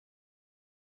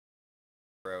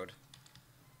road.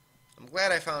 I'm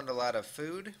glad I found a lot of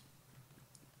food.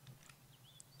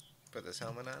 Put this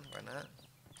helmet on, why not?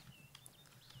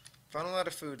 Found a lot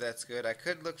of food, that's good. I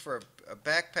could look for a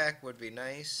backpack would be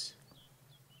nice.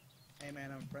 Hey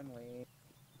man, I'm friendly.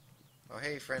 Oh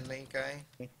hey, friendly guy.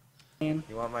 Man.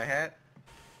 You want my hat?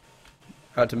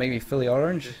 How to make me fully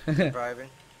orange? Driving.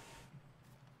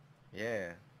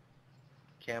 Yeah.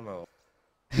 Camo.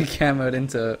 Camoed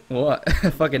into what?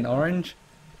 Fucking orange?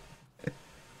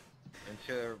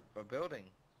 Into a building.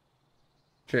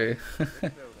 True. Big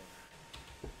building.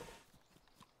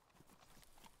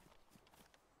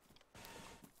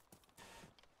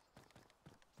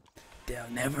 They'll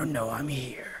never know I'm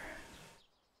here.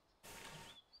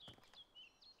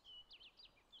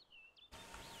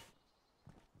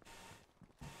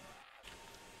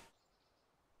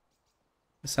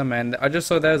 So man, I just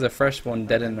saw there was a fresh one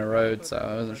dead in the road, so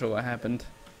I wasn't sure what happened.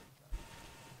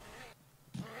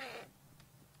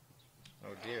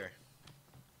 Oh dear.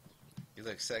 You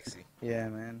look sexy. Yeah,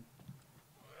 man.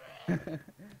 Yeah,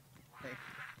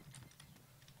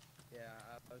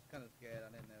 I was kind of scared.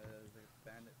 I didn't know there was a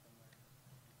bandit somewhere.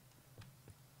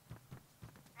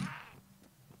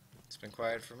 It's been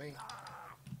quiet for me.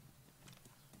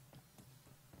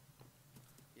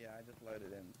 Yeah, I just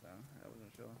loaded in, so I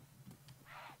wasn't sure.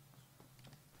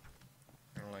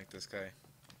 I don't like this guy.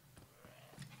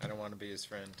 I don't want to be his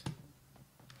friend.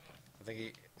 I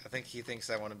think he thinks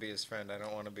I want to be his friend. I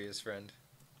don't want to be his friend.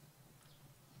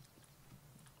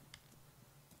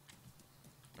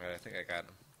 Alright, I think I got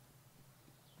him.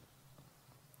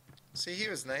 See, he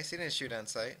was nice. He didn't shoot on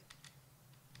sight.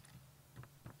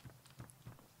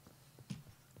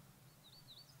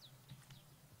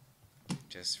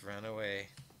 Just run away.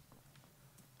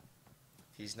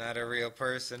 He's not a real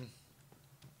person.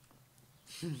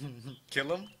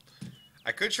 Kill him?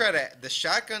 I could try to... The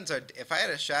shotguns are... If I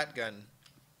had a shotgun,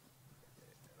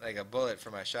 like a bullet for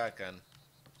my shotgun,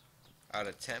 I'd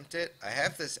attempt it. I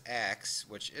have this axe,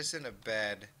 which isn't a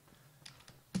bad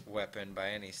weapon by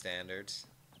any standards.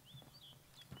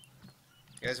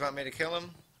 You guys want me to kill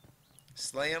him?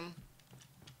 Slay him?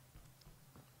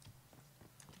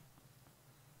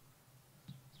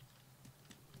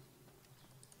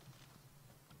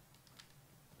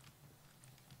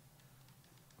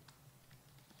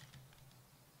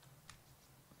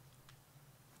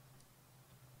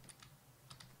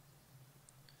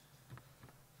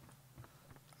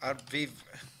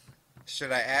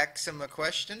 Should I ask him a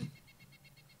question?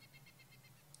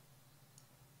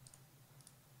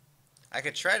 I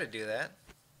could try to do that.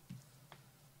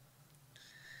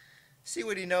 See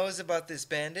what he knows about this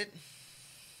bandit.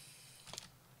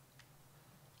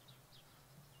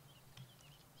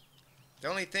 The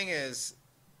only thing is,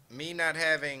 me not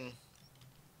having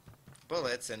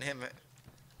bullets and him,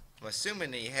 I'm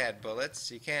assuming he had bullets.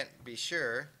 You can't be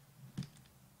sure.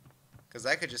 Because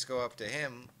I could just go up to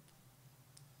him,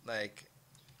 like,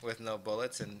 with no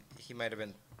bullets, and he might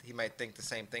think the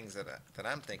same things that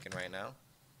I'm thinking right now.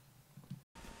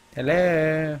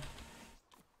 Hello.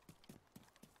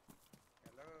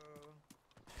 Hello.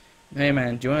 Hey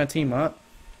man, do you want to team up?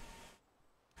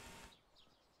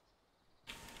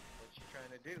 What you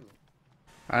trying to do?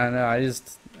 I don't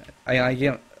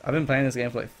know. I've been playing this game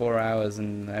for like 4 hours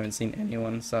and I haven't seen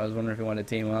anyone, so I was wondering if you want to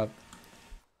team up.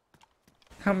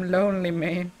 I'm lonely,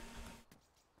 man.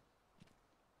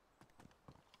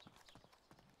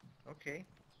 Okay.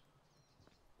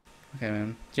 Okay,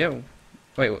 man.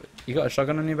 Wait, you got a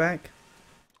shotgun on your back?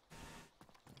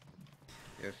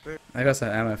 Yes, sir. I got some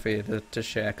ammo for you to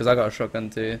share, because I got a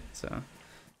shotgun too, so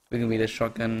we can be the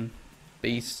shotgun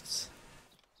beasts.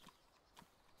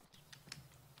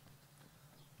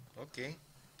 Okay.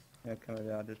 Yeah, come over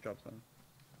there, I'll just drop some.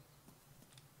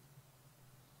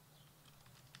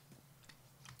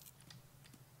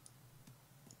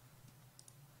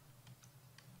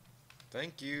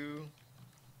 Thank you.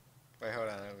 Wait, hold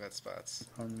on. I've got spots.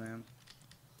 Oh man.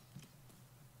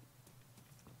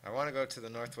 I want to go to the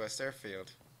Northwest Airfield.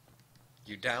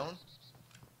 You down?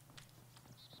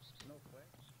 No way.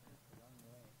 It's the wrong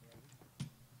way.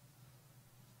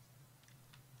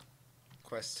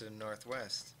 Quest to the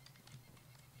Northwest.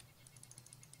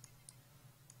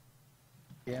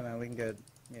 Yeah, man, we can go.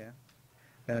 Yeah.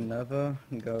 Go to Nova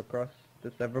and go across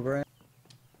to Severgrad.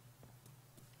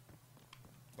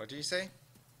 What do you say?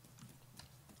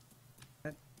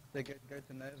 So go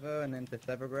to Nova and then to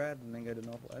Severgrad and then go to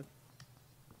Northwest.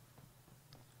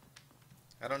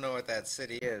 I don't know what that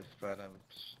city is, but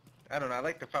I don't know. I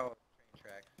like to follow the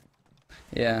train tracks.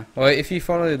 Yeah, well, if you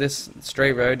follow this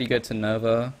straight road, you go to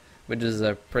Nova, which is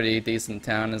a pretty decent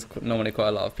town. There's normally quite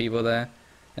a lot of people there.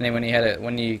 And then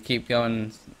when you keep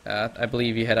going I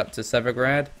believe you head up to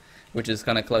Severgrad, which is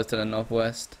kind of close to the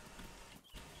northwest.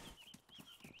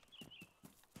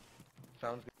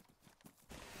 Sounds good.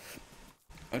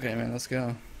 Okay, man, let's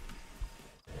go.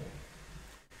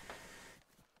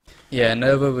 Yeah,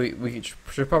 Nova, we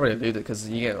should probably loot it because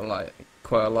you get like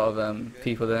quite a lot of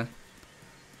people there.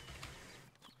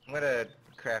 I'm gonna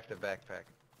craft a backpack.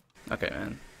 Okay,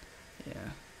 man. Yeah.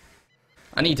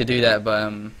 I need to do that,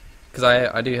 but because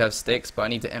I do have sticks, but I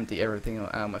need to empty everything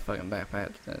out of my fucking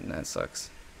backpack, and that sucks.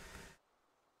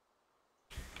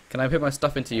 Can I put my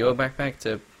stuff into your backpack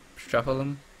to shuffle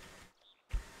them?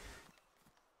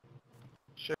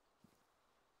 Sure.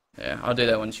 Yeah, I'll do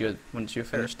that once you're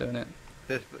finished doing it.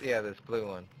 This blue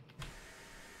one.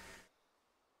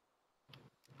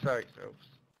 Sorry, folks.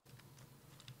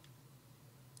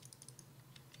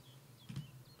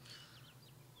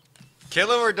 Kill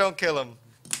him or don't kill him?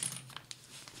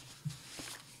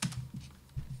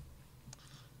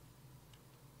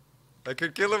 I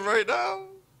could kill him right now.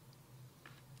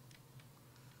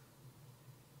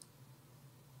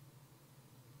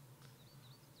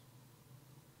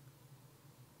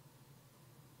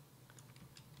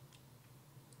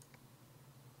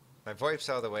 My VoIP's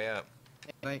all the way up.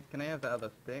 Can I have the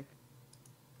other stick?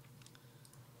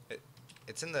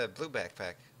 It's in the blue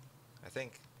backpack, I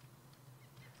think.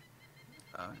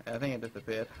 I think it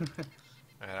disappeared.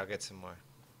 Alright, I'll get some more.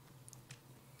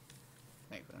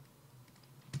 Thanks, man.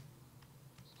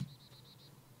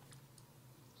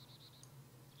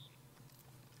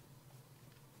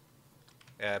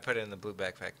 Yeah, I put it in the blue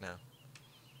backpack now.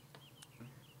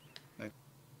 Thanks.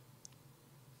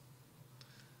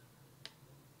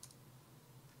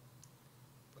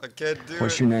 I can't do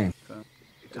What's it. your name?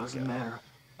 It Doesn't matter.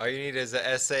 All you need is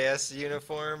a SAS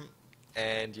uniform,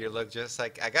 and you look just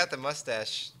like... I got the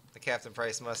mustache, the Captain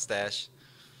Price mustache.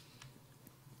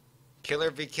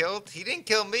 Killer be killed? He didn't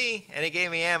kill me, and he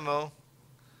gave me ammo.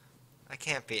 I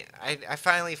can't be... I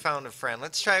finally found a friend.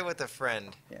 Let's try with a friend.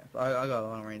 Yeah, so I got a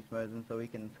long range version so we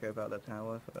can scope out the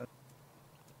tower first.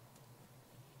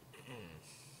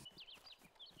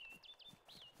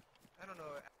 I don't know,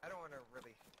 I don't want to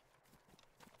really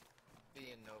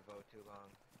be in Novo too long.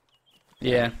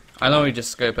 Yeah, I know we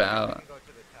just scope it I out. can go to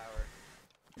the tower.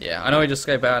 Yeah, I know we just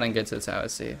scope out and get to the tower.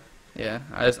 See, yeah,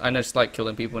 I just like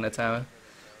killing people in the tower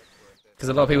because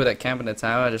a lot of people that camp in the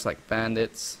tower are just like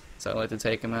bandits, so I like to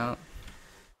take them out.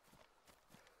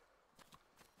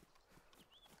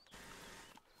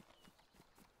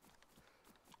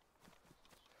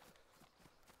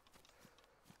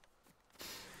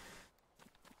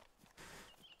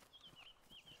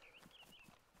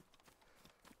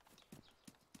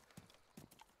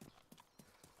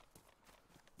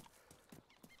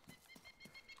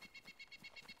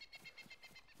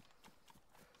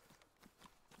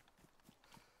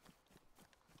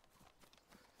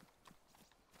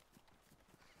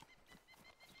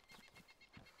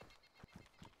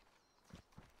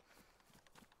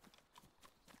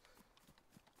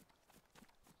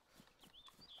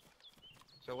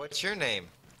 So what's your name?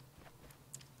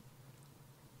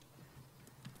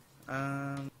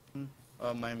 Oh,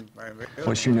 my real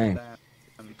What's your name? is that,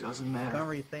 It doesn't I matter. can't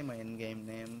really say my in-game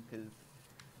name because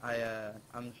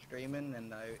I'm streaming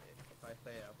and if I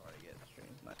say it, I'll probably get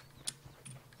streamed.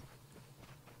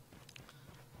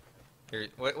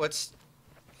 What's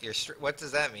your... What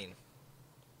does that mean?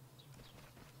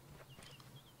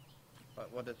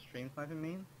 But what does stream sniping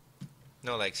mean?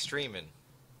 No, like streaming.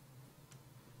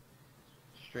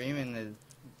 Streaming is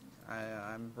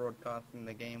I'm broadcasting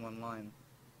the game online.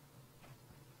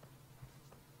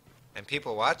 And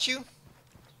people watch you?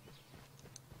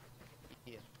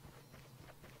 Yeah.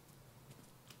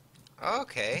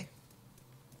 Okay.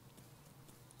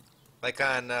 Like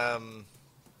on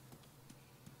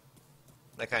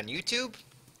YouTube?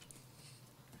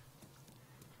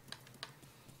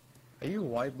 Are you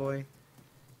white boy?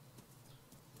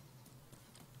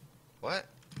 What?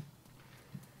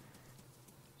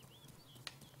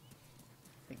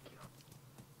 Thank you.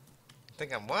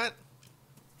 Think I'm what?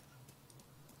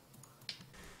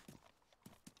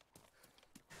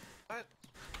 What?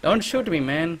 Don't shoot me,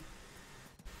 man.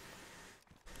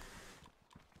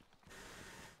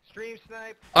 Stream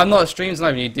snipe. I'm not stream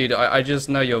sniping you, dude. I just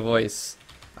know your voice.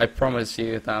 I promise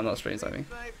you that I'm not stream sniping.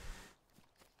 Snipe.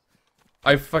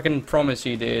 I fucking promise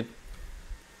you, dude.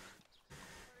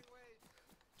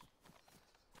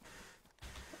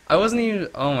 I wasn't even.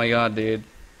 Oh my god, dude.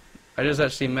 I just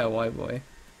actually met a white boy.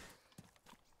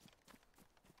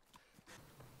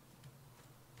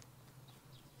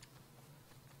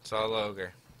 It's all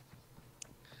ogre.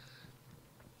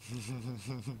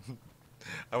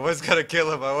 I was gonna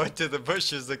kill him. I went to the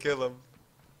bushes to kill him.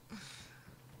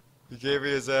 He gave me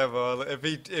his ammo.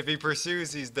 If he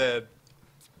pursues, he's dead.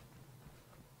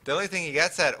 The only thing he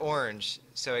got's that orange,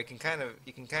 so you can kind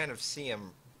of see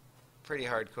him pretty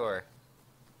hardcore.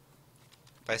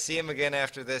 If I see him again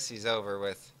after this, he's over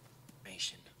with.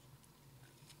 Nation.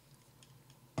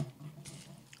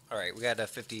 All right, we got a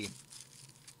 50.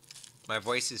 My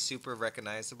voice is super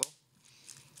recognizable.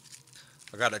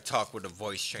 I gotta talk with a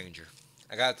voice changer.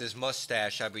 I got this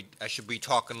mustache. I should be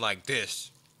talking like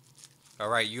this. All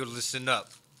right, you listen up.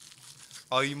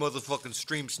 All you motherfucking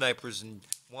stream snipers and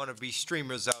wannabe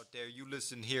streamers out there, you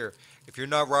listen here. If you're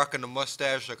not rocking a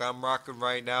mustache like I'm rocking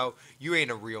right now, you ain't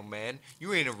a real man.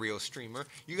 You ain't a real streamer.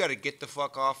 You gotta get the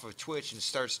fuck off of Twitch and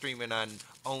start streaming on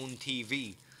OWN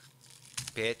TV.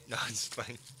 Bitch. No, I'm just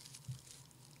playing.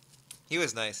 He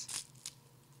was nice.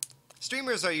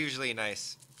 Streamers are usually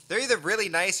nice. They're either really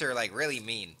nice or like really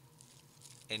mean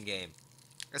in game.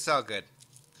 It's all good.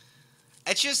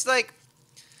 It's just like,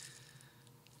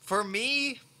 for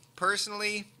me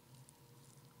personally,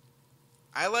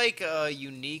 I like a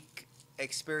unique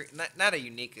experience. Not a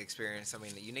unique experience. I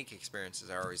mean, the unique experiences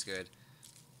are always good,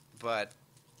 but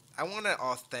I want an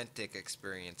authentic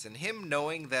experience. And him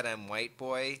knowing that I'm White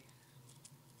Boy,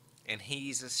 and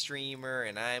he's a streamer,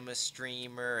 and I'm a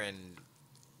streamer, and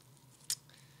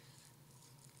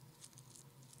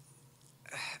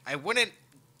I wouldn't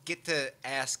get to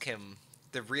ask him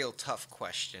the real tough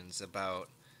questions about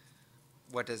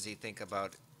what does he think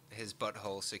about his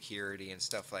butthole security and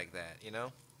stuff like that, you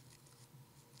know?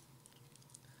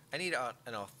 I need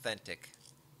an authentic.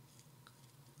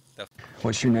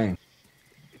 What's your name?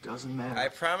 It doesn't matter. I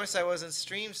promise I wasn't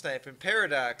stream sniping.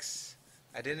 Paradox.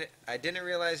 I didn't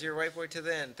realize you're White Boy to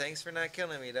the end. Thanks for not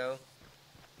killing me though.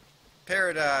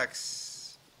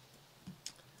 Paradox.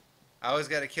 I always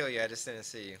gotta kill you. I just didn't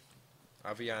see you.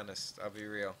 I'll be honest. I'll be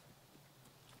real.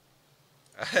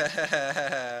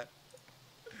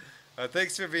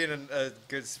 Thanks for being a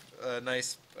good,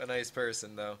 nice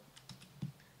person though.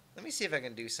 Let me see if I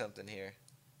can do something here.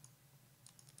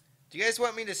 Do you guys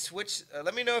want me to switch?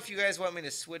 Let me know if you guys want me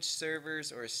to switch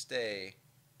servers or stay.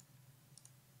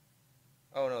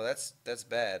 Oh no, that's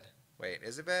bad. Wait,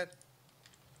 is it bad?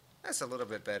 That's a little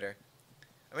bit better.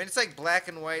 I mean, it's like black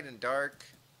and white and dark.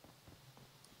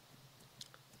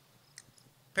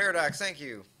 Paradox, thank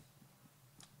you.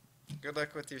 Good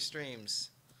luck with your streams.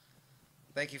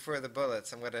 Thank you for the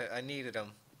bullets. I needed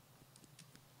them.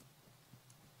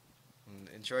 And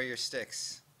enjoy your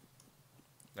sticks.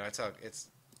 No, it's all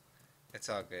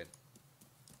good.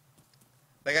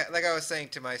 Like I was saying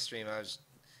to my stream, I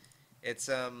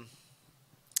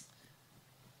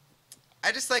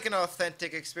just like an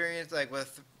authentic experience, like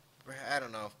with, I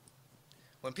don't know.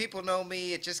 When people know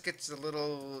me, it just gets a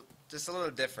little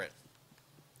different.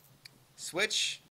 Switch